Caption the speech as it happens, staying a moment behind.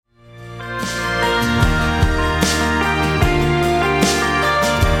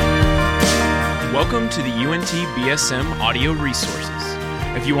Welcome to the UNT BSM audio resources.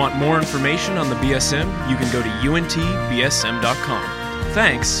 If you want more information on the BSM, you can go to untbsm.com.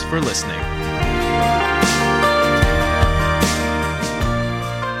 Thanks for listening.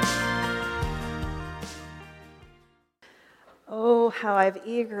 Oh, how I've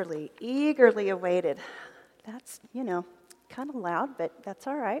eagerly awaited. That's, kind of loud, but that's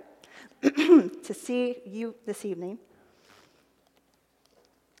all right. To see you this evening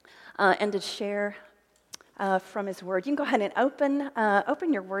and to share from His Word. You can go ahead and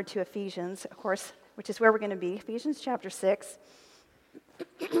open your Word to Ephesians, of course, which is where we're going to be. Ephesians chapter 6.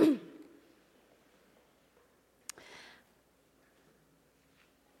 And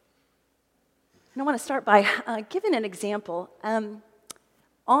I want to start by giving an example.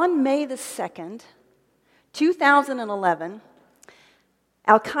 On May the 2nd, 2011,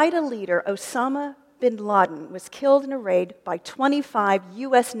 Al-Qaeda leader Osama bin Laden was killed in a raid by 25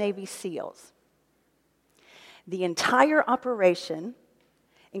 U.S. Navy SEALs. The entire operation,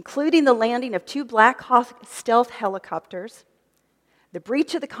 including the landing of 2 Black Hawk stealth helicopters, the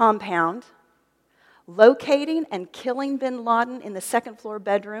breach of the compound, locating and killing bin Laden in the second-floor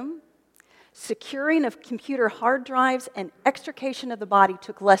bedroom, securing of computer hard drives, and extrication of the body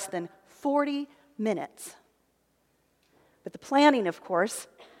took less than 40 minutes. But the planning, of course,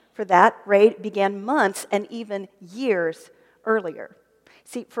 for that raid began months and even years earlier.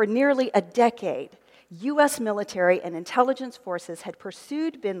 See, for nearly a decade, U.S. military and intelligence forces had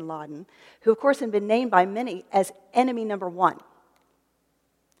pursued bin Laden, who, of course, had been named by many as enemy number 1.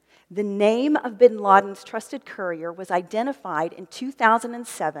 The name of bin Laden's trusted courier was identified in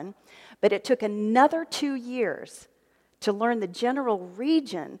 2007, but it took another 2 years to learn the general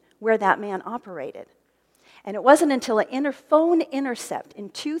region where that man operated. And it wasn't until an phone intercept in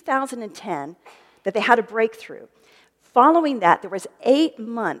 2010 that they had a breakthrough. Following that, there was 8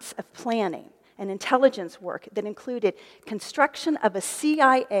 months of planning and intelligence work that included construction of a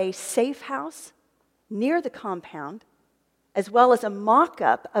CIA safe house near the compound, as well as a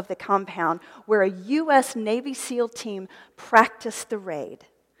mock-up of the compound where a U.S. Navy SEAL team practiced the raid.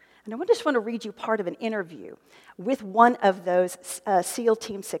 And I just want to read you part of an interview with one of those SEAL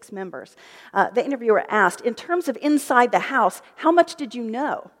Team 6 members. The interviewer asked, in terms of inside the house, how much did you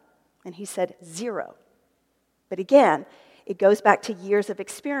know? And he said, 0. But again, it goes back to years of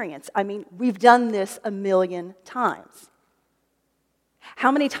experience. I mean, we've done this 1,000,000 times.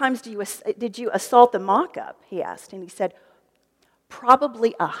 How many times did you assault the mock-up? He asked. And he said,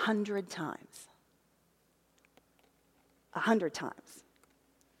 probably 100 times. 100 times.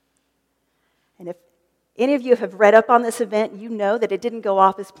 And if any of you have read up on this event, you know that it didn't go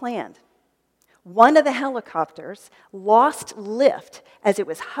off as planned. One of the helicopters lost lift as it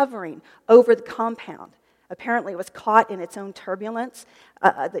was hovering over the compound. Apparently, it was caught in its own turbulence,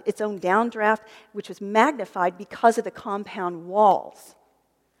 its own downdraft, which was magnified because of the compound walls.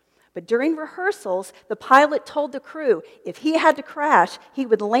 But during rehearsals, the pilot told the crew if he had to crash, he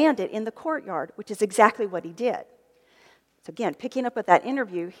would land it in the courtyard, which is exactly what he did. So again, picking up with that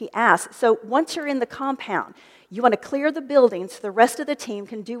interview, he asked, so once you're in the compound, you want to clear the building so the rest of the team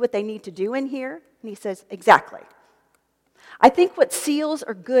can do what they need to do in here? And he says, exactly. I think what SEALs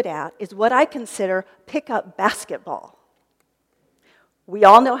are good at is what I consider pickup basketball. We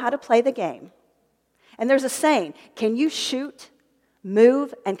all know how to play the game. And there's a saying, can you shoot,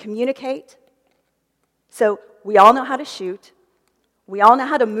 move, and communicate? So we all know how to shoot. We all know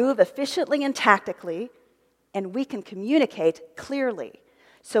how to move efficiently and tactically. And we can communicate clearly.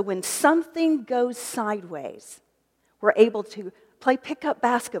 So when something goes sideways, we're able to play pickup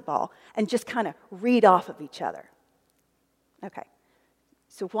basketball and just kind of read off of each other. Okay,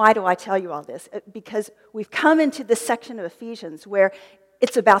 so why do I tell you all this? Because we've come into this section of Ephesians where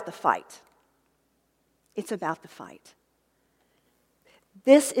it's about the fight. It's about the fight.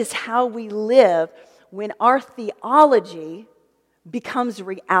 This is how we live when our theology becomes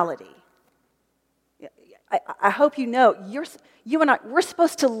reality. I hope you know, you and I, we're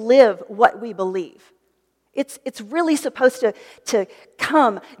supposed to live what we believe. It's really supposed to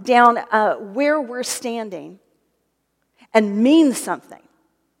come down where we're standing and mean something,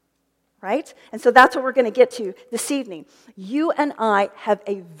 right? And so that's what we're going to get to this evening. You and I have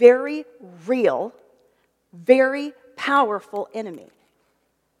a very real, very powerful enemy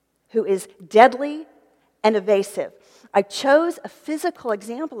who is deadly and evasive. I chose a physical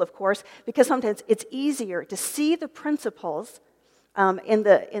example, of course, because sometimes it's easier to see the principles in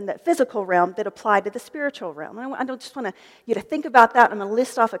the physical realm that apply to the spiritual realm. And I just want you to think about that. I'm going to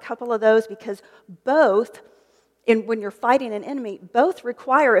list off a couple of those because both, when you're fighting an enemy, both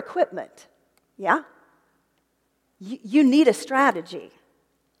require equipment. Yeah? You need a strategy.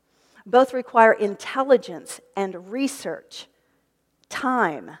 Both require intelligence and research,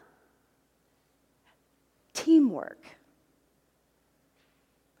 time, teamwork.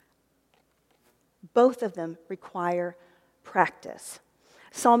 Both of them require practice.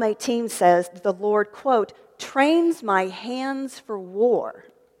 Psalm 18 says, the Lord, quote, trains my hands for war.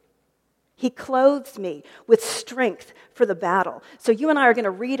 He clothes me with strength for the battle. So you and I are going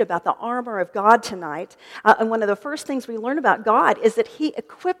to read about the armor of God tonight. And one of the first things we learn about God is that He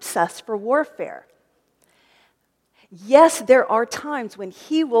equips us for warfare. Yes, there are times when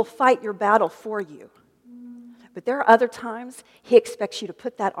He will fight your battle for you. But there are other times He expects you to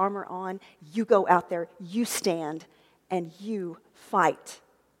put that armor on, you go out there, you stand, and you fight.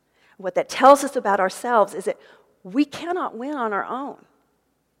 What that tells us about ourselves is that we cannot win on our own.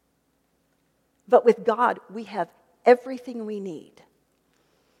 But with God, we have everything we need.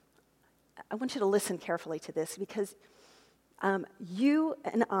 I want you to listen carefully to this because you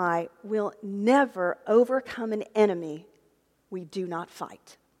and I will never overcome an enemy we do not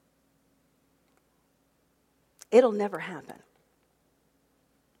fight. It'll never happen.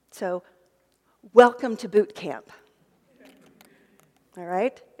 So, welcome to boot camp. All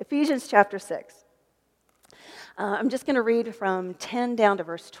right? Ephesians chapter 6. I'm just going to read from 10 down to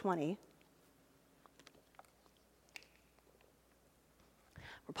verse 20.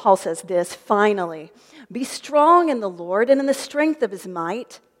 Where Paul says this, finally, be strong in the Lord and in the strength of His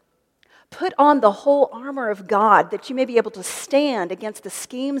might. Put on the whole armor of God that you may be able to stand against the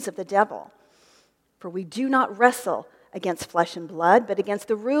schemes of the devil. For we do not wrestle against flesh and blood, but against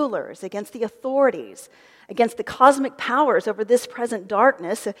the rulers, against the authorities, against the cosmic powers over this present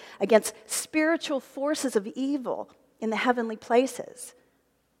darkness, against spiritual forces of evil in the heavenly places.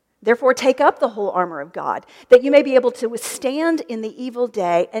 Therefore, take up the whole armor of God, that you may be able to withstand in the evil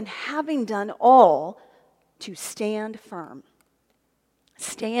day, and having done all, to stand firm.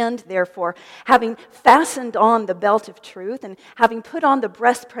 Stand, therefore, having fastened on the belt of truth, and having put on the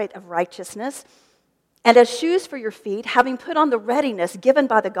breastplate of righteousness, and as shoes for your feet, having put on the readiness given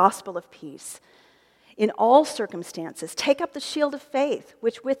by the gospel of peace. In all circumstances, take up the shield of faith,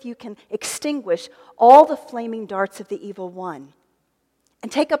 which with you can extinguish all the flaming darts of the evil one.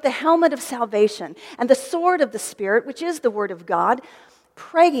 And take up the helmet of salvation and the sword of the Spirit, which is the word of God,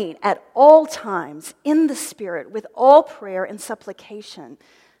 praying at all times in the Spirit with all prayer and supplication.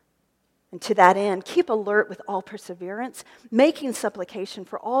 And to that end, keep alert with all perseverance, making supplication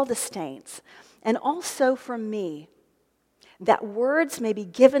for all the saints, and also for me, that words may be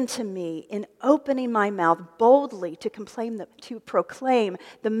given to me in opening my mouth boldly to proclaim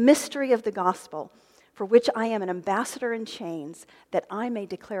the mystery of the gospel, for which I am an ambassador in chains, that I may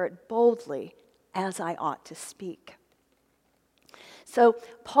declare it boldly as I ought to speak. So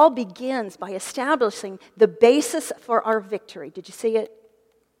Paul begins by establishing the basis for our victory. Did you see it?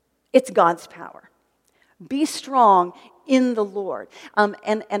 It's God's power. Be strong in the Lord.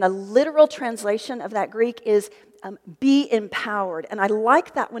 And a literal translation of that Greek is be empowered. And I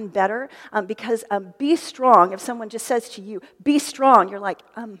like that one better because be strong, if someone just says to you, be strong, you're like,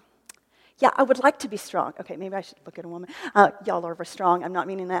 yeah, I would like to be strong. Okay, maybe I should look at a woman. Y'all are over strong. I'm not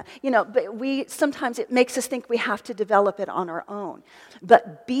meaning that. But sometimes it makes us think we have to develop it on our own.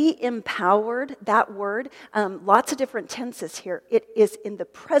 But be empowered, that word, lots of different tenses here. It is in the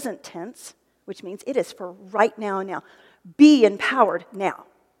present tense, which means it is for right now and now. Be empowered now,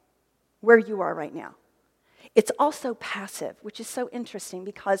 where you are right now. It's also passive, which is so interesting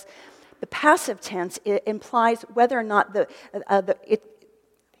because the passive tense implies whether or not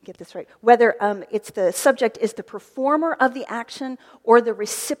get this right, whether it's the subject is the performer of the action or the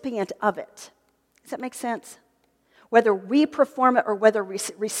recipient of it. Does that make sense? Whether we perform it or whether we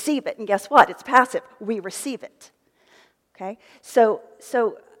receive it. And guess what? It's passive. We receive it. Okay? So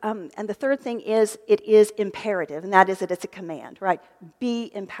and the third thing is it is imperative, and that is that it's a command, right?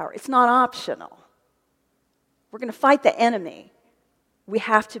 Be empowered. It's not optional. We're going to fight the enemy. We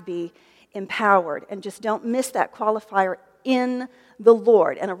have to be empowered, and just don't miss that qualifier, in the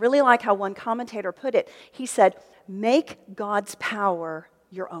Lord. And I really like how one commentator put it. He said, make God's power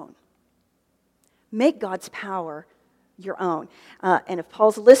your own. Make God's power your own. And if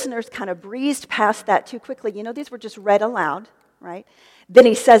Paul's listeners kind of breezed past that too quickly, these were just read aloud, right? Then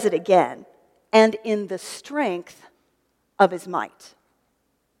he says it again, and in the strength of his might.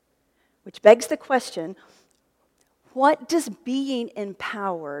 Which begs the question, what does being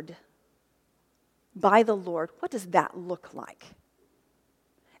empowered by the Lord, what does that look like?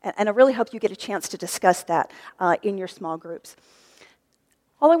 And I really hope you get a chance to discuss that in your small groups.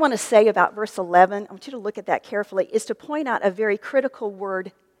 All I want to say about verse 11, I want you to look at that carefully, is to point out a very critical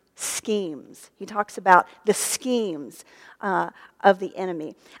word, schemes. He talks about the schemes of the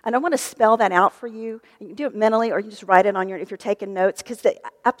enemy. And I want to spell that out for you. You can do it mentally, or you just write it on if you're taking notes, because the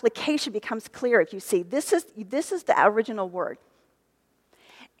application becomes clear if you see. This is the original word.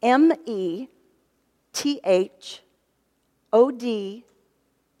 METHODEIA.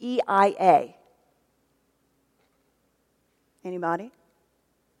 Anybody?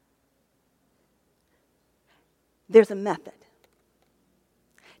 There's a method.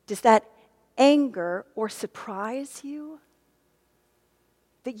 Does that anger or surprise you?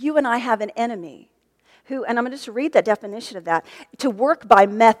 That you and I have an enemy who, and I'm going to just read that definition of that, to work by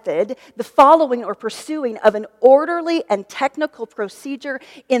method, the following or pursuing of an orderly and technical procedure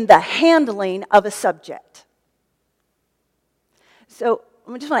in the handling of a subject. So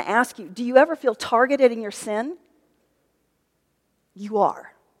I just want to ask you, do you ever feel targeted in your sin? You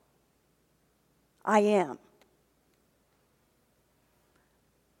are. I am.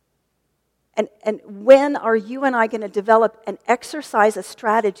 And when are you and I going to develop and exercise a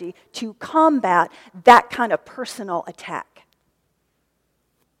strategy to combat that kind of personal attack?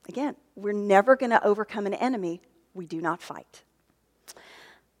 Again, we're never going to overcome an enemy we do not fight.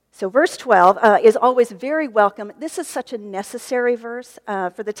 So verse 12 is always very welcome. This is such a necessary verse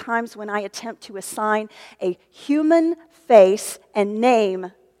for the times when I attempt to assign a human face and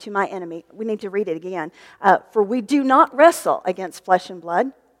name to my enemy. We need to read it again. For we do not wrestle against flesh and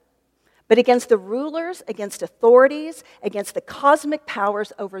blood, but against the rulers, against authorities, against the cosmic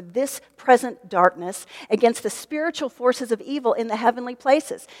powers over this present darkness, against the spiritual forces of evil in the heavenly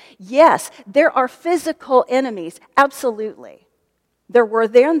places. Yes, there are physical enemies, absolutely. There were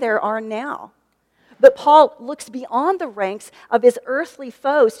then, there are now. But Paul looks beyond the ranks of his earthly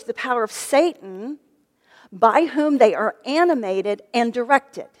foes to the power of Satan, by whom they are animated and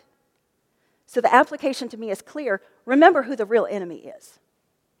directed. So the application to me is clear. Remember who the real enemy is.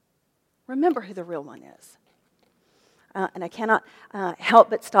 Remember who the real one is. And I cannot help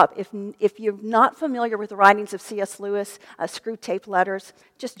but stop. If you're not familiar with the writings of C.S. Lewis, Screwtape Letters,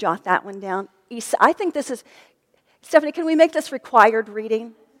 just jot that one down. I think this is, Stephanie, can we make this required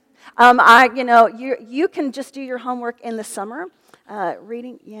reading? You can just do your homework in the summer.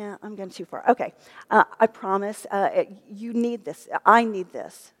 Reading, yeah, I'm going too far. Okay, I promise you need this. I need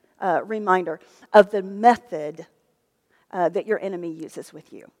this reminder of the method that your enemy uses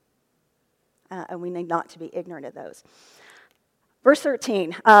with you. And we need not to be ignorant of those. Verse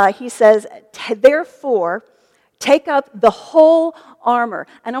 13, he says, therefore, take up the whole armor.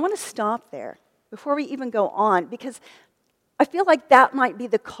 And I want to stop there before we even go on, because I feel like that might be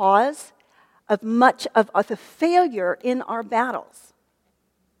the cause of much of the failure in our battles.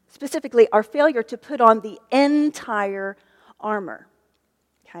 Specifically, our failure to put on the entire armor.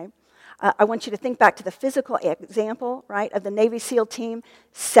 Okay? I want you to think back to the physical example, right, of the Navy SEAL team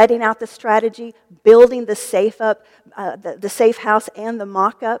setting out the strategy, building the safe up, the safe house and the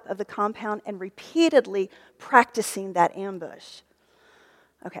mock-up of the compound, and repeatedly practicing that ambush.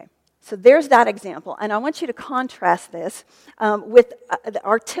 Okay, so there's that example, and I want you to contrast this with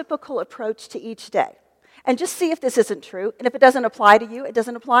our typical approach to each day. And just see if this isn't true, and if it doesn't apply to you, it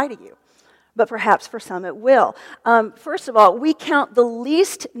doesn't apply to you. But perhaps for some it will. First of all, we count the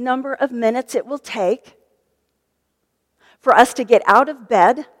least number of minutes it will take for us to get out of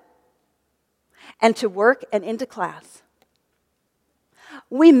bed and to work and into class.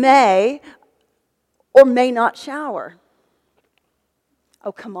 We may or may not shower.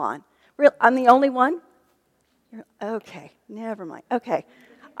 Oh, come on. I'm the only one? Okay, never mind. Okay.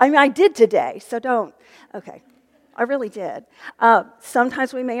 I mean, I did today, so don't. Okay. I really did.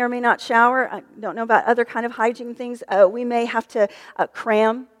 Sometimes we may or may not shower. I don't know about other kind of hygiene things. We may have to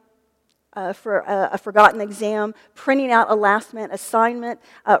cram for a forgotten exam, printing out a last-minute assignment,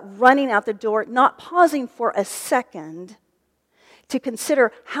 running out the door, not pausing for a second to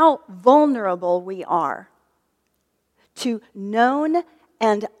consider how vulnerable we are to known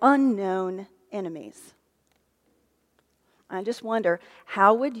and unknown enemies. I just wonder,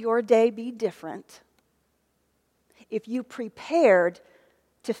 how would your day be different if you prepared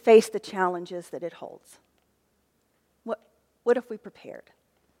to face the challenges that it holds? What if we prepared?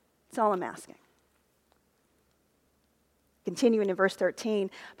 That's all I'm asking. Continuing in verse 13,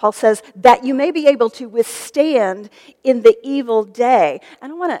 Paul says, that you may be able to withstand in the evil day.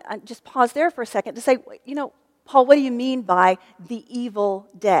 And I want to just pause there for a second to say, Paul, what do you mean by the evil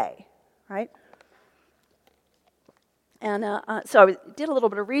day, right? And so I did a little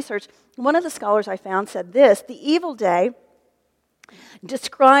bit of research. One of the scholars I found said this: the evil day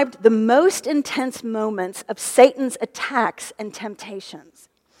described the most intense moments of Satan's attacks and temptations.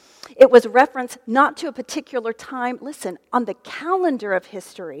 It was reference not to a particular time, listen, on the calendar of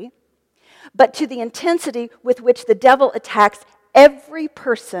history, but to the intensity with which the devil attacks every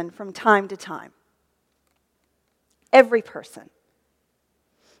person from time to time. Every person.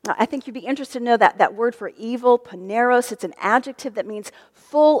 Now, I think you'd be interested to know that word for evil, poneros, it's an adjective that means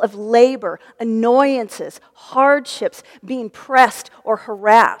full of labor, annoyances, hardships, being pressed or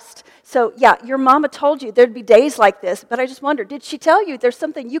harassed. So, yeah, your mama told you there'd be days like this, but I just wonder, did she tell you there's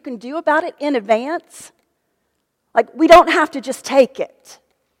something you can do about it in advance? Like, we don't have to just take it.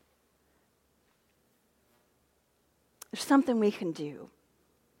 There's something we can do.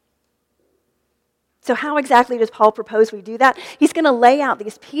 So how exactly does Paul propose we do that? He's going to lay out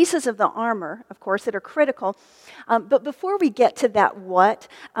these pieces of the armor, of course, that are critical. But before we get to that what,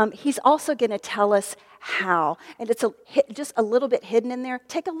 he's also going to tell us how. And it's just a little bit hidden in there.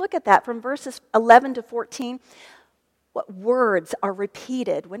 Take a look at that from verses 11 to 14. What words are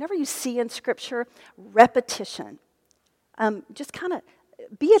repeated? Whenever you see in Scripture repetition, just kind of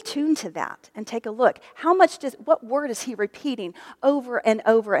be attuned to that and take a look. What word is he repeating over and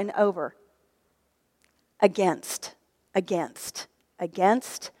over and over? Against. 6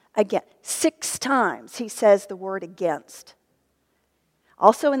 times he says the word against.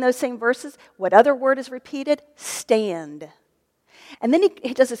 Also in those same verses, what other word is repeated? Stand. And then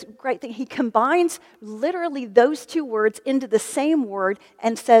he does this great thing. He combines literally those 2 words into the same word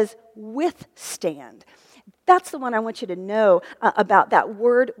and says withstand. That's the one I want you to know about that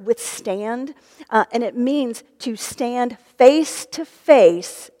word withstand. And it means to stand face to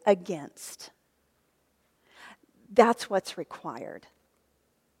face against. That's what's required.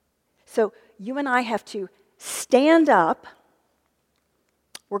 So you and I have to stand up,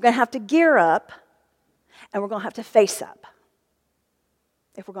 we're going to have to gear up, and we're going to have to face up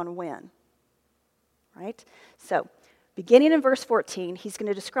if we're going to win. Right? So, beginning in verse 14, he's going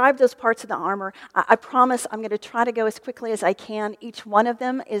to describe those parts of the armor. I promise I'm going to try to go as quickly as I can. Each one of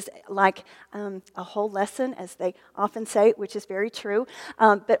them is like a whole lesson, as they often say, which is very true.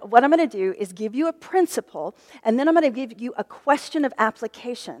 But what I'm going to do is give you a principle, and then I'm going to give you a question of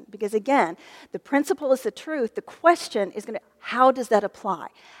application. Because again, the principle is the truth. The question is how does that apply?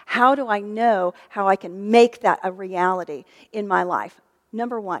 How do I know how I can make that a reality in my life?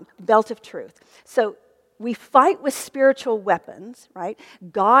 Number 1, belt of truth. So we fight with spiritual weapons, right?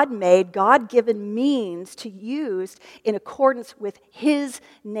 God-made, God-given means to use in accordance with His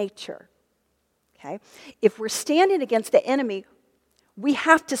nature. Okay? If we're standing against the enemy, we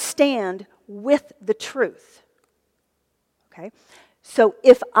have to stand with the truth. Okay? So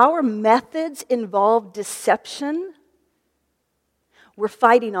if our methods involve deception, we're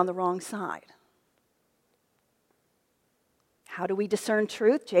fighting on the wrong side. How do we discern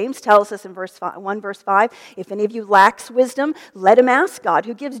truth? James tells us in verse 5, if any of you lacks wisdom, let him ask God,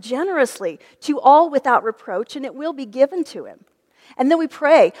 who gives generously to all without reproach, and it will be given to him. And then we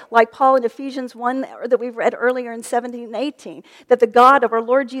pray, like Paul in Ephesians 1 that we've read earlier in 17 and 18, that the God of our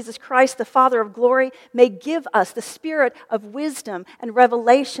Lord Jesus Christ, the Father of glory, may give us the spirit of wisdom and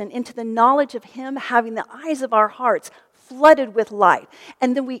revelation into the knowledge of Him, having the eyes of our hearts flooded with light.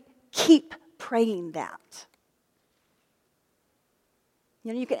 And then we keep praying that.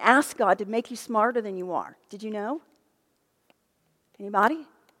 You know, you can ask God to make you smarter than you are. Did you know? Anybody?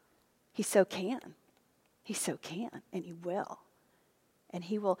 He so can. He so can, and He will. And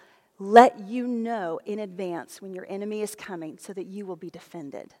He will let you know in advance when your enemy is coming so that you will be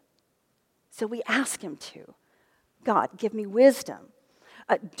defended. So we ask Him to. God, give me wisdom.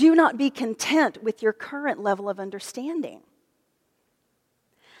 Do not be content with your current level of understanding.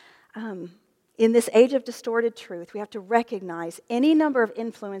 In this age of distorted truth, we have to recognize any number of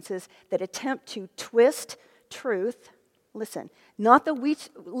influences that attempt to twist truth. Listen, not the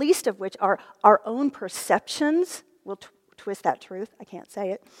least of which are our own perceptions. We'll twist that truth. I can't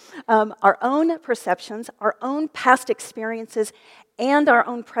say it. Our own perceptions, our own past experiences, and our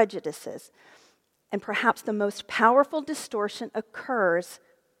own prejudices. And perhaps the most powerful distortion occurs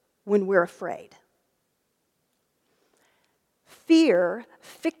when we're afraid. Fear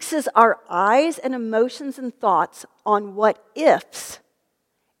fixes our eyes and emotions and thoughts on what ifs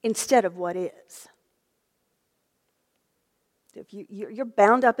instead of what is. If you're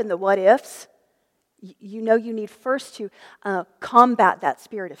bound up in the what ifs, you know you need first to combat that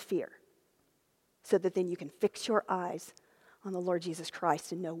spirit of fear so that then you can fix your eyes on the Lord Jesus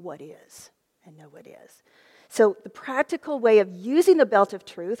Christ and know what is. So the practical way of using the belt of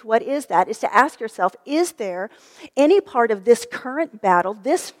truth, what is that? Is to ask yourself, is there any part of this current battle,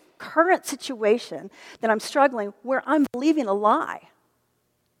 this current situation that I'm struggling where I'm believing a lie?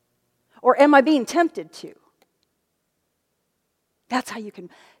 Or am I being tempted to? That's how you can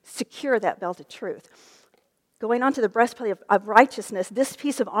secure that belt of truth. Going on to the breastplate of righteousness, this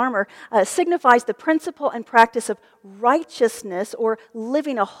piece of armor signifies the principle and practice of righteousness or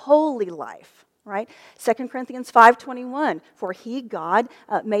living a holy life, right? 2 Corinthians 5:21, for he, God,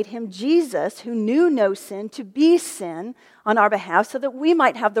 made him Jesus, who knew no sin, to be sin on our behalf so that we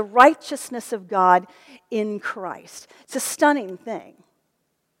might have the righteousness of God in Christ. It's a stunning thing.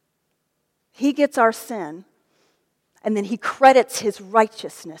 He gets our sin, and then he credits his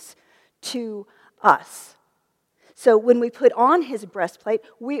righteousness to us. So when we put on his breastplate,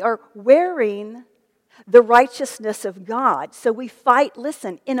 we are wearing the righteousness of God. So we fight,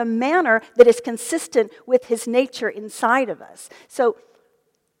 listen, in a manner that is consistent with his nature inside of us. So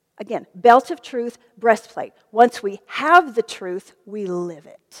again, belt of truth, breastplate. Once we have the truth, we live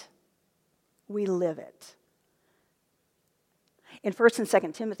it. We live it. In 1 and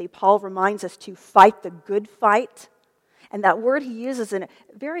 2 Timothy, Paul reminds us to fight the good fight. And that word he uses in a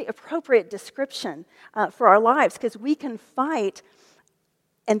very appropriate description for our lives, because we can fight,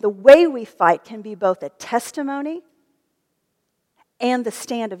 and the way we fight can be both a testimony and the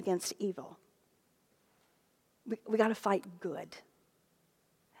stand against evil. We got to fight good.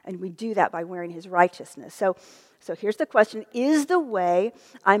 And we do that by wearing his righteousness. So here's the question. Is the way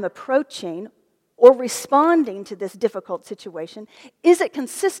I'm approaching or responding to this difficult situation, is it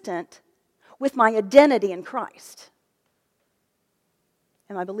consistent with my identity in Christ?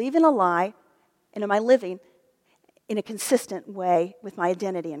 Am I believing a lie, and am I living in a consistent way with my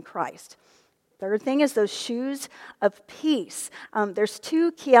identity in Christ? Third thing is those shoes of peace. There's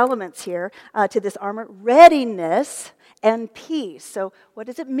two key elements here to this armor: readiness and peace. So what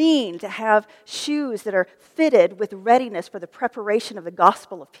does it mean to have shoes that are fitted with readiness for the preparation of the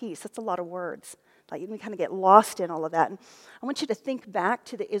gospel of peace? That's a lot of words. Like, you can kind of get lost in all of that. And I want you to think back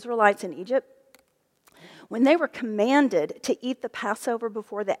to the Israelites in Egypt. When they were commanded to eat the Passover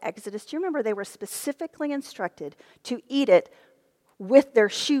before the Exodus, do you remember they were specifically instructed to eat it with their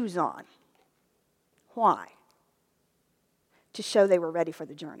shoes on? Why? To show they were ready for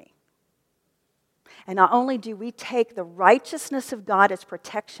the journey. And not only do we take the righteousness of God as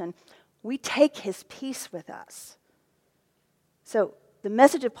protection, we take his peace with us. So the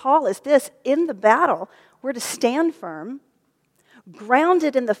message of Paul is this: in the battle, we're to stand firm,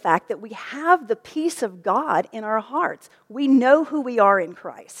 grounded in the fact that we have the peace of God in our hearts. We know who we are in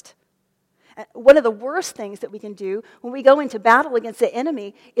Christ. One of the worst things that we can do when we go into battle against the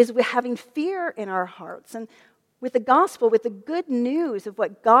enemy is we're having fear in our hearts. And with the gospel, with the good news of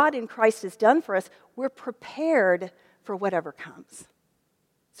what God in Christ has done for us, we're prepared for whatever comes.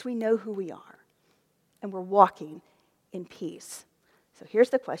 So we know who we are, and we're walking in peace. So here's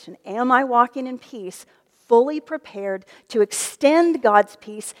the question: am I walking in peace, fully prepared to extend God's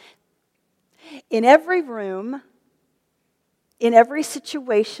peace in every room, in every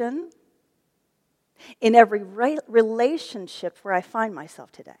situation, in every relationship where I find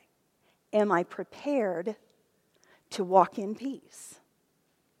myself today? Am I prepared to walk in peace?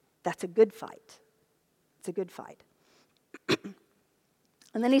 That's a good fight. It's a good fight.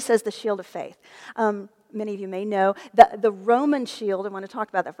 And then he says the shield of faith. Many of you may know the Roman shield. I want to talk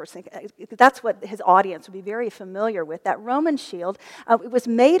about that for a second. That's what his audience would be very familiar with. That Roman shield, it was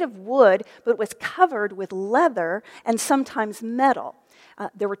made of wood, but it was covered with leather and sometimes metal.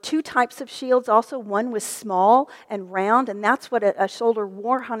 There were two types of shields also. One was small and round, and that's what a soldier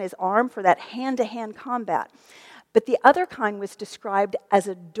wore on his arm for that hand-to-hand combat. But the other kind was described as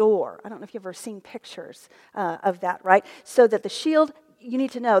a door. I don't know if you've ever seen pictures of that, right? So that the shield, you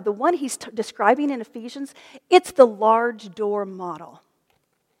need to know, the one he's describing in Ephesians, it's the large door model.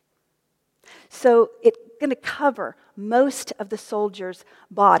 So it's going to cover most of the soldier's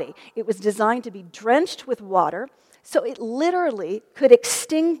body. It was designed to be drenched with water, so it literally could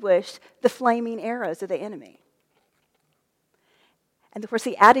extinguish the flaming arrows of the enemy. And of course,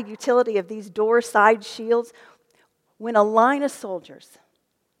 the added utility of these door side shields, when a line of soldiers,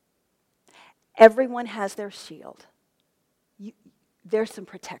 everyone has their shield, there's some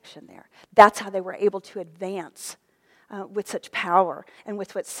protection there. That's how they were able to advance with such power and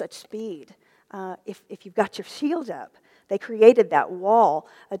with such speed. If you've got your shield up, they created that wall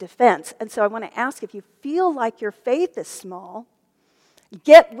of defense. And so I want to ask, if you feel like your faith is small,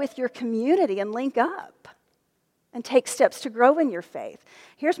 get with your community and link up and take steps to grow in your faith.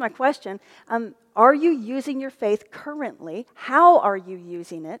 Here's my question. Are you using your faith currently? How are you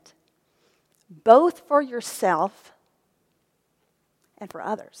using it? Both for yourself and for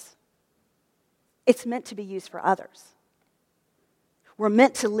others. It's meant to be used for others. We're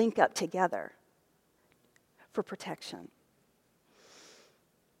meant to link up together for protection.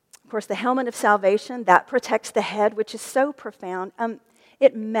 course, the helmet of salvation, that protects the head, which is so profound.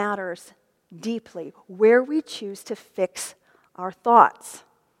 It matters deeply where we choose to fix our thoughts.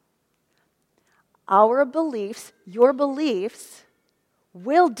 Our beliefs, your beliefs,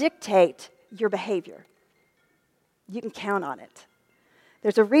 will dictate your behavior. You can count on it.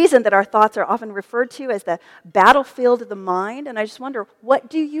 There's a reason that our thoughts are often referred to as the battlefield of the mind, and I just wonder, what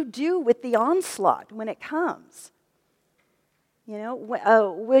do you do with the onslaught when it comes? You know,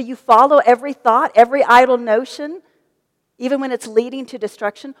 will you follow every thought, every idle notion, even when it's leading to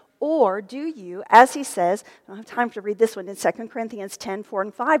destruction? Or do you, as he says, I don't have time to read this one, in 2 Corinthians 10, 4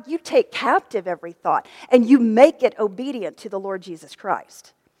 and 5, you take captive every thought and you make it obedient to the Lord Jesus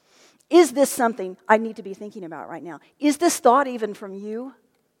Christ. Is this something I need to be thinking about right now? Is this thought even from you?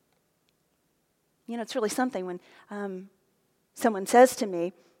 You know, it's really something when someone says to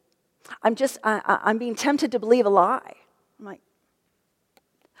me, I'm being tempted to believe a lie. I'm like,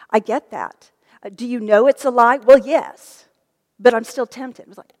 I get that. Do you know it's a lie? Well, yes. But I'm still tempted.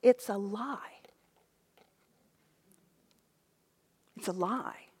 It's like, it's a lie. It's a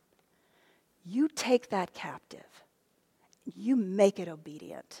lie. You take that captive. You make it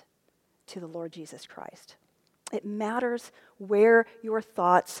obedient to the Lord Jesus Christ. It matters where your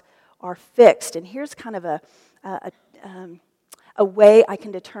thoughts are fixed. And here's kind of a way I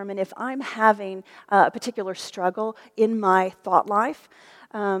can determine if I'm having a particular struggle in my thought life.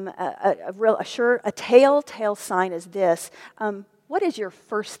 A telltale sign is this. What is your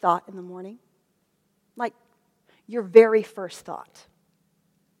first thought in the morning? Like your very first thought.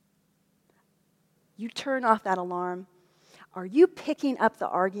 You turn off that alarm. Are you picking up the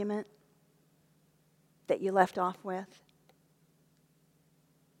argument that you left off with?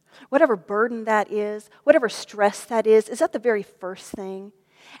 Whatever burden that is, whatever stress that is that the very first thing?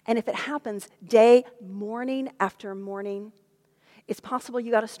 And if it happens morning after morning, it's possible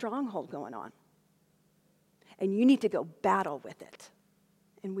you got a stronghold going on. And you need to go battle with it.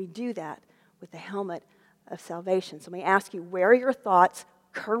 And we do that with the helmet of salvation. So let me ask you, where are your thoughts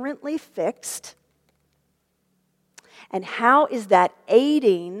currently fixed? And how is that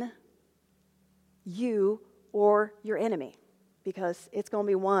aiding you or your enemy? Because it's going to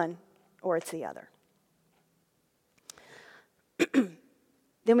be one or it's the other.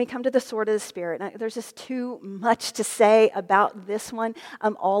 Then we come to the sword of the Spirit. Now, there's just too much to say about this one,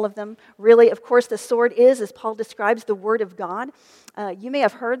 all of them. Really, of course, the sword is, as Paul describes, the Word of God. You may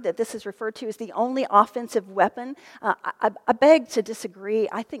have heard that this is referred to as the only offensive weapon. I beg to disagree.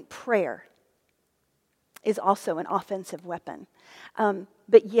 I think prayer is also an offensive weapon.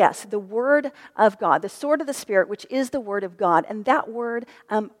 But yes, the Word of God, the sword of the Spirit, which is the Word of God, and that word,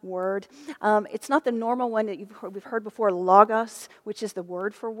 it's not the normal one that we've heard before, logos, which is the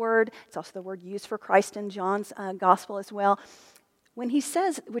word for word. It's also the word used for Christ in John's gospel as well. When he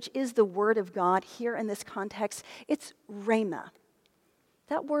says, which is the Word of God, here in this context, it's rhema.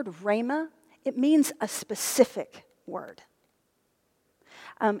 That word rhema, it means a specific word.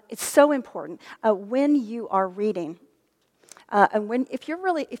 It's so important when you are reading. And if you're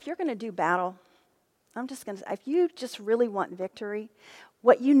going to do battle, I'm just going to say, if you just really want victory,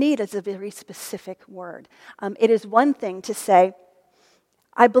 what you need is a very specific word. It is one thing to say,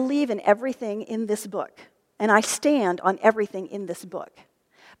 I believe in everything in this book, and I stand on everything in this book.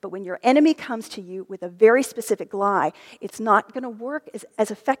 But when your enemy comes to you with a very specific lie, it's not going to work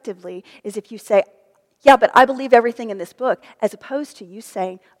as effectively as if you say, yeah, but I believe everything in this book, as opposed to you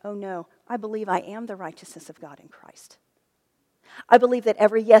saying, oh no, I believe I am the righteousness of God in Christ. I believe that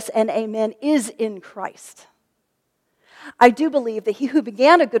every yes and amen is in Christ. I do believe that he who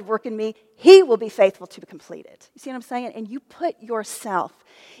began a good work in me, he will be faithful to complete it. You see what I'm saying? And you put yourself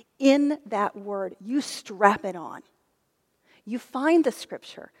in that word. You strap it on. You find the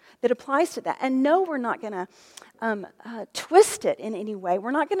scripture that applies to that. And no, we're not going to twist it in any way.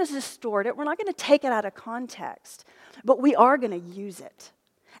 We're not going to distort it. We're not going to take it out of context. But we are going to use it.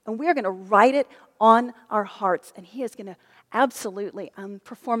 And we are going to write it on our hearts. And he is going to absolutely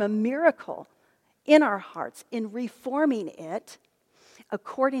perform a miracle in our hearts in reforming it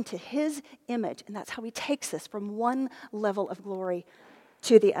according to his image. And that's how he takes us from one level of glory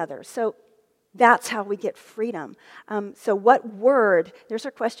to the other. So that's how we get freedom. So what word, there's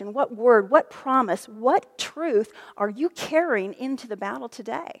our question, what word, what promise, what truth are you carrying into the battle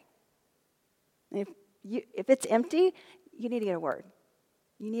today? And if it's empty, you need to get a word.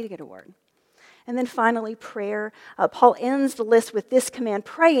 You need to get a word. And then finally, prayer. Paul ends the list with this command,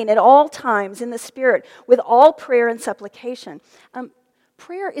 praying at all times in the Spirit with all prayer and supplication.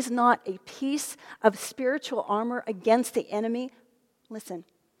 Prayer is not a piece of spiritual armor against the enemy. Listen,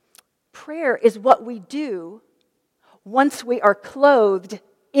 prayer is what we do once we are clothed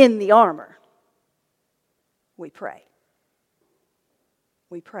in the armor. We pray.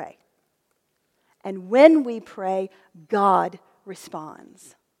 We pray. And when we pray, God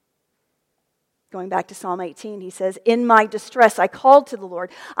responds. Going back to Psalm 18, he says, "In my distress I called to the Lord.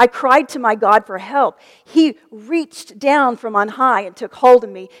 I cried to my God for help. He reached down from on high and took hold of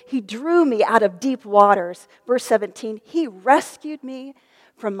me. He drew me out of deep waters." Verse 17, "He rescued me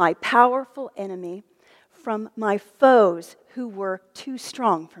from my powerful enemy, from my foes who were too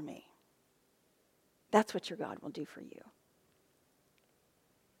strong for me." That's what your God will do for you.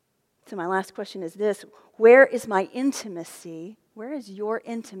 So my last question is this: where is my intimacy? Where is your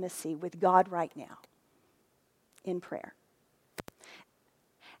intimacy with God right now in prayer?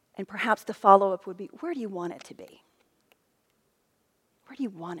 And perhaps the follow-up would be, where do you want it to be? Where do you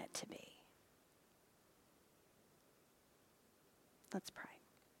want it to be? Let's pray.